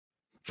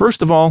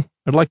First of all,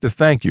 I'd like to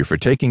thank you for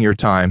taking your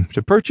time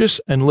to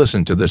purchase and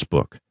listen to this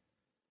book.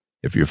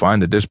 If you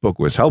find that this book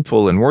was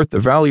helpful and worth the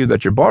value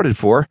that you bought it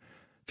for,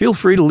 feel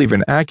free to leave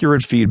an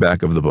accurate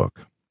feedback of the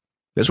book.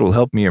 This will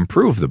help me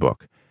improve the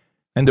book,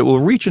 and it will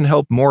reach and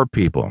help more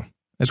people,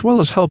 as well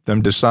as help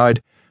them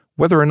decide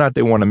whether or not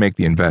they want to make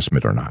the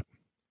investment or not.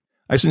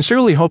 I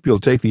sincerely hope you'll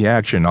take the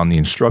action on the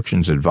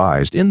instructions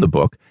advised in the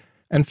book,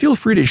 and feel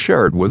free to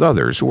share it with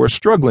others who are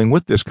struggling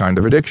with this kind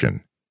of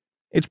addiction.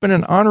 It's been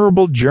an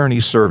honorable journey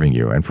serving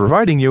you and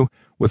providing you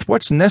with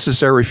what's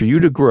necessary for you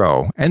to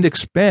grow and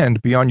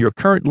expand beyond your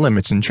current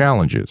limits and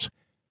challenges.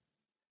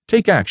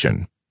 Take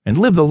action and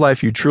live the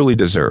life you truly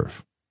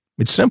deserve.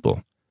 It's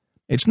simple.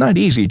 It's not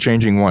easy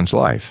changing one's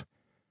life.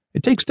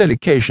 It takes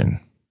dedication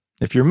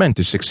if you're meant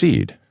to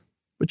succeed.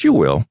 But you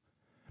will,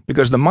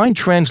 because the mind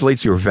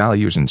translates your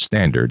values and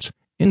standards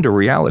into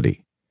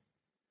reality.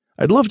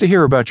 I'd love to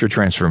hear about your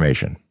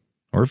transformation,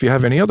 or if you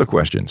have any other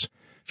questions,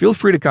 feel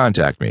free to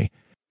contact me.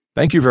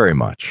 Thank you very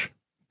much.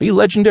 Be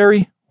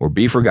legendary or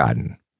be forgotten.